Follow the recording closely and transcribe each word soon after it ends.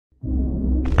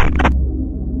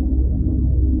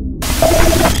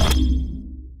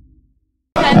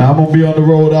I'm gonna be on the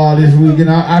road all this week, and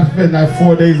I spend like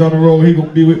 4 days on the road. He gonna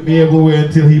be with me everywhere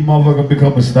until he motherfucker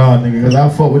become a star, nigga. Cause I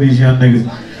fuck with these young niggas.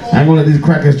 I ain't gonna let these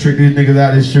crackers trick these niggas out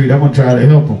of the street. I'm gonna try to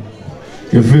help them.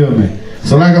 You feel me?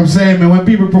 So like I'm saying, man, when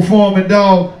people performing,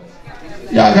 dog,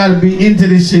 y'all gotta be into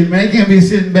this shit, man. You can't be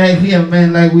sitting back here,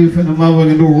 man, like we finna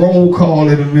motherfucking do roll call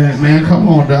in a minute, man. Come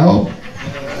on, dog.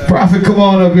 Prophet, come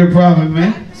on up here, Prophet,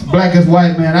 man. It's black as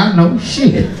white, man. I know.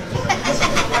 Shit.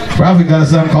 Prophet got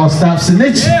something called Stop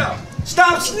Snitching. Yeah,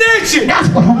 stop snitching. That's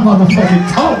what I'm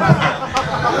motherfucking talking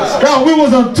about. Yo, we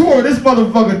was on tour. This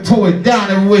motherfucker tore it down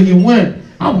everywhere he went.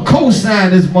 I'm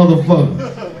co-signing this motherfucker.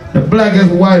 The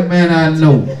blackest white man I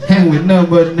know. Hang with nothing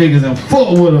but niggas and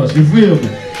fuck with us. You feel me?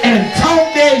 And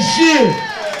talk that shit.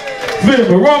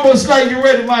 Feel me? Ramboeslice, you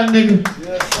ready, my nigga?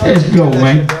 Let's go,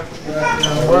 man.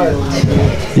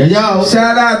 Yeah, y'all.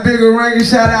 Shout out Bigger Rankin,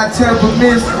 shout out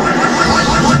TAMPAMYSTIC.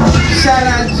 Shout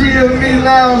out Gme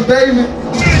Ny, baby.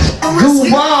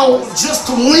 Gotto. Just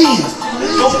to win.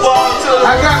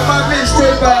 I got my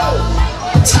mixtape out.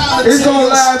 It's on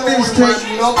live mixtape.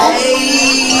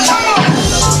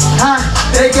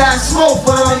 They got smoke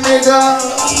for me, nigga.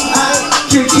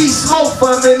 Can keep smoke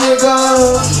for me,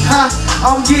 nigga.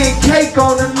 I'm getting cake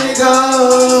on the nigga.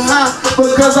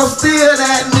 Because I'm still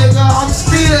that nigga. I'm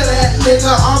still that nigga.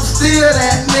 I'm still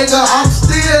that nigga. I'm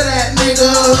still that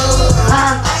nigga.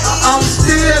 I'm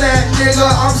still that nigga.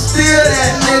 I'm still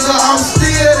that nigga. I'm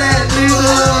still that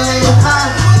nigga.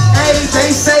 Hey, they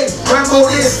say Rambo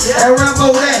this and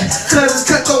Rambo that. Cause it's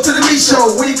Gotto to the meat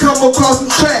show. When you come across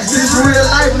some tracks, this is real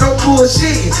life, no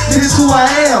bullshit. This is who I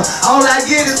am. All I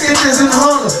get is inches and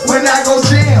hunger when I go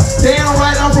jam. Damn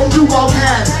right, I'm from Duval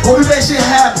County. When we make shit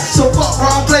happen. So fuck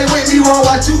wrong, play with me wrong.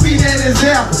 Watch you be that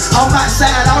example. I'm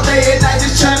outside all day and night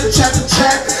just trying to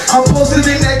trap. I'm posted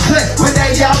in that clip with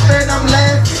that y'all and I'm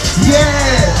laughing.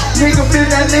 Yeah, nigga been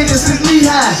that nigga since knee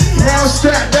high. Now I'm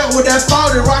strapped up with that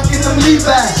 40, rocking them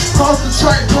Levi's. Cross the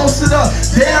track, posted up,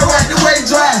 damn right the way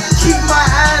drive. Keep my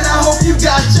eye and I hope you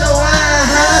got your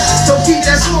eye. So keep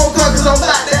that smoke up cause I'm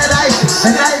about that ice.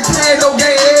 And I ain't playing no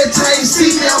game every time you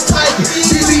see me, I'm piping.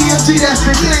 BBMG, that's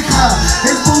the click high.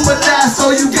 It's booming now, so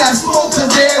you got smoke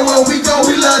cause there where we go,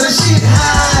 we love the shit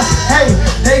high. Hey,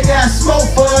 they got smoke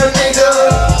for a nigga.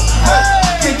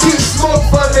 Can keep smoke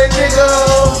for me, nigga.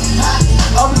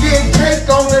 I'm getting cake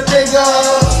on the nigga.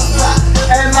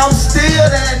 And I'm still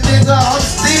that nigga. I'm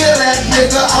still that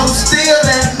nigga. I'm still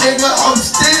that nigga. I'm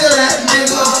still that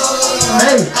nigga.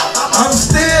 Hey, I'm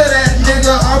still that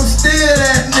nigga. I'm still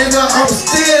that nigga. I'm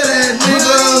still that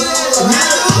nigga.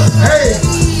 Hey,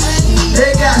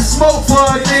 they got smoke for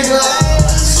a nigga.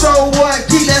 So what?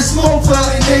 Keep that smoke for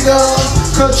a nigga.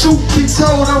 Cause truth be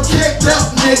told, I'm kicked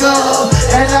up, nigga.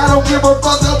 And I don't give a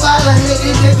fuck about a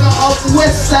hating nigga off the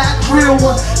west side, real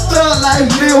one. Thug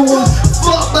life, real one.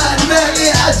 Fuck by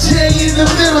nothing, I change in the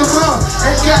middle,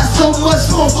 and got so much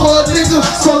more for a nigga.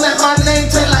 So let my name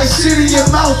taste like shit in your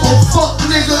mouth, oh fuck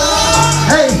nigga.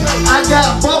 Hey, I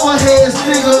got bubble heads,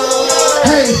 nigga.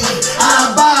 Hey,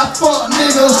 I buy a fuck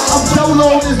nigga. I'm solo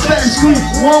on this back street.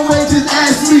 One way just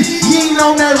ask me. You ain't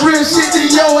on that real shit, then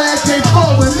your ass can't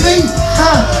fuck with me.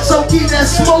 So keep that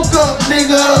smoke up,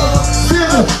 nigga.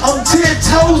 I'm 10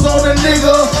 toes on a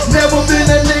nigga. Never been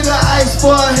a nigga ice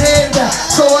for a head down.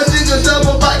 So a nigga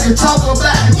double back and talk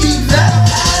about me that.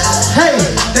 Hey,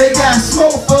 they got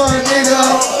smoke for a nigga.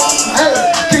 Hey,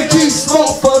 can keep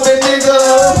smoke for me, nigga.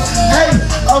 Hey,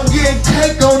 I'm getting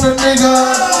cake on the nigga.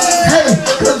 Hey,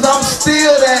 cause I'm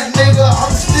still that nigga.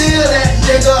 I'm still that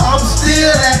nigga. I'm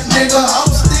still that nigga. I'm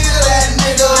still that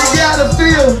nigga. You gotta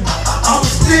feel me. I'm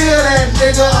still that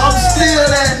nigga. I'm still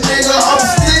that nigga. I'm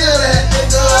still that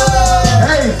nigga.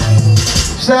 Hey,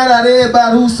 shout out to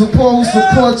everybody who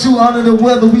support you under the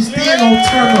weather. We still gon'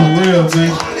 turn up. Real,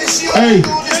 man. Hey,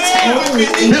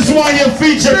 this one here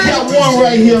feature Cat 1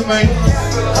 right here, man.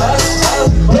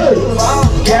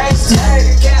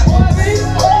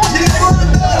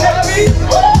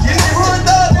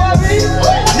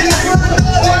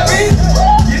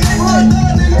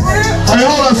 Hey,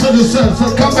 hold on, so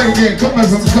come back again. Come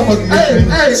again.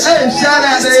 Hey, shout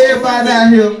out to everybody out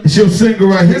here. It's your single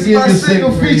right here. It's my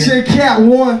single featuring Cat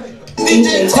 1.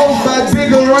 Hosted by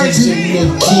Bigger Rankin.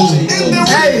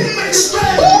 Hey,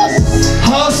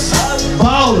 hustle,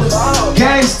 baller,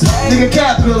 gangster, nigga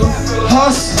Caterpillar.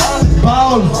 Hustle,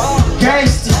 baller,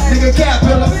 gangster, nigga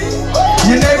Caterpillar.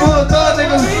 Your neighborhood thug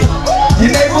nigga.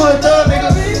 Your neighborhood thug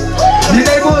nigga. Your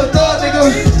neighborhood thug nigga.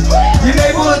 Your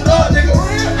neighborhood thug nigga.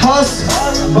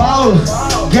 Hustle, baller,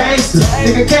 gangster,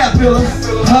 nigga Caterpillar.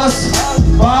 Hustle,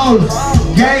 baller,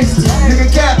 gangster, nigga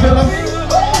Caterpillar.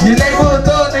 Your neighborhood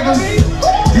thug nigga.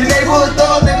 Your neighborhood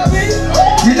thug nigga.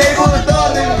 Your neighborhood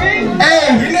thug nigga.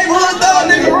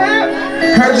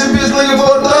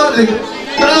 thug nigga.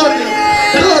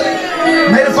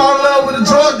 Made her fall in love with a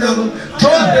drug dealer.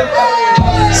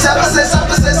 Sapper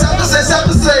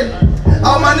say.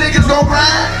 All my niggas gon'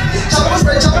 ride. Chopper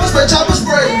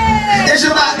spray. It's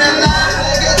about that line.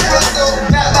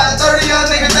 Got about 30 young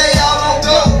niggas, they all on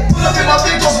go. Pull up in my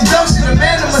big on some dumb shit, the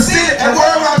man in my city. And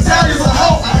word around town, you a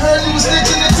hoe. I heard you was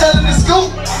snitching and telling the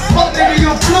scoop. Fuck nigga, you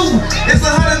a flu. It's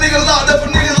 100 niggas locked up for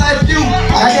niggas like you.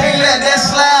 I can't let that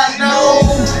slide, no.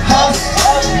 Hustle,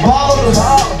 baller,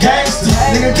 gangster,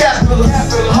 nigga capital.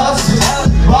 Hustle,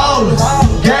 baller,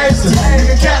 gangster,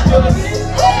 nigga capital.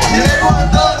 Your neighborhood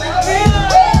thug nigga.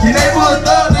 Your neighborhood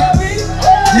thug nigga.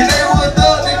 Your neighborhood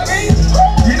thug nigga.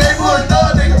 Your neighborhood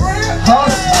thug nigga.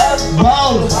 Hustle,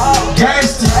 baller,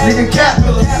 gangster, nigga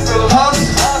capital.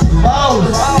 Hustle, baller,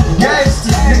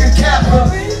 gangster, nigga capital.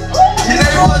 Your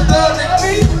neighborhood thug nigga.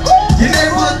 Your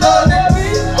neighborhood thug nigga.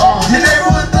 Your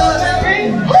neighborhood thug nigga.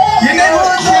 Your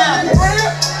neighborhood capital.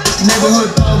 Neighborhood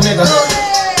thug nigga.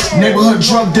 Neighborhood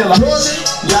drug dealer.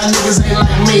 Y'all niggas ain't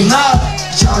like me.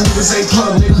 Y'all niggas ain't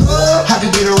plug nigga. I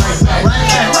can get it right back.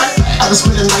 I can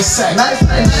split a nice sack. I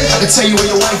can tell you where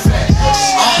your wife at.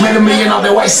 Made $1 million off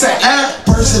that white sack.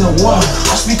 Birds in the water.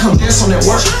 Watch me come dance on that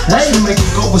work. Watch me make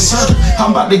it go berserk.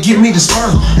 I'm about to give me the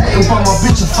sperm. And bought my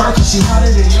bitch a fur cause she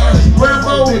hotter than yours.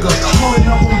 Rambo nigga. Pulling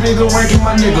up on bigger ranking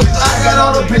my nigga. I got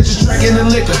all the bitches drinking the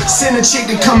liquor. Send a chick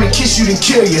to come and kiss you then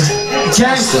kill you.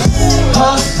 Gangster,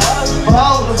 hustle,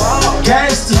 baller,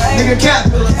 gangster, nigga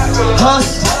capital.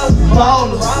 Hustle,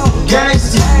 baller,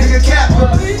 gangster, nigga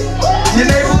capital. Your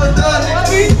neighborhood thug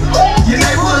nigga. Your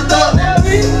neighborhood thug nigga.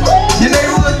 Your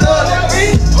neighborhood thug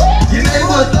nigga. Your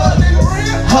neighborhood thug nigga.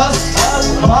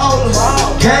 Hustle, baller,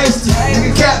 gangster,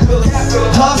 nigga capital.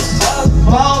 Hustle,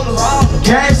 baller,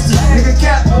 gangster, nigga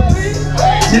capital.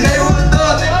 Your neighborhood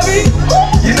thug nigga.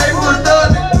 Your neighborhood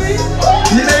thug nigga.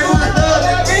 Your neighborhood thug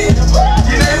nigga.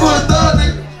 Your neighborhood thug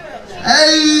nigga.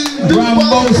 Hey,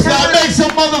 Ramboeslice, make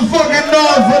some motherfucking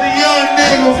noise for the young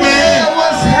nigga, man.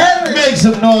 What's happening? Make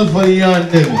some noise for the young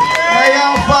nigga. Hey,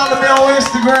 y'all follow me on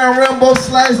Instagram,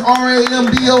 Ramboeslice,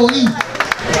 RAMBOE.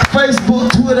 Facebook,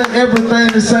 Twitter, everything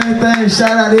the same thing.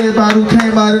 Shout out to everybody who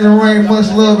came out in the rain. Much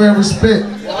love and respect.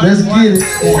 Let's get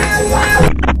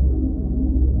it.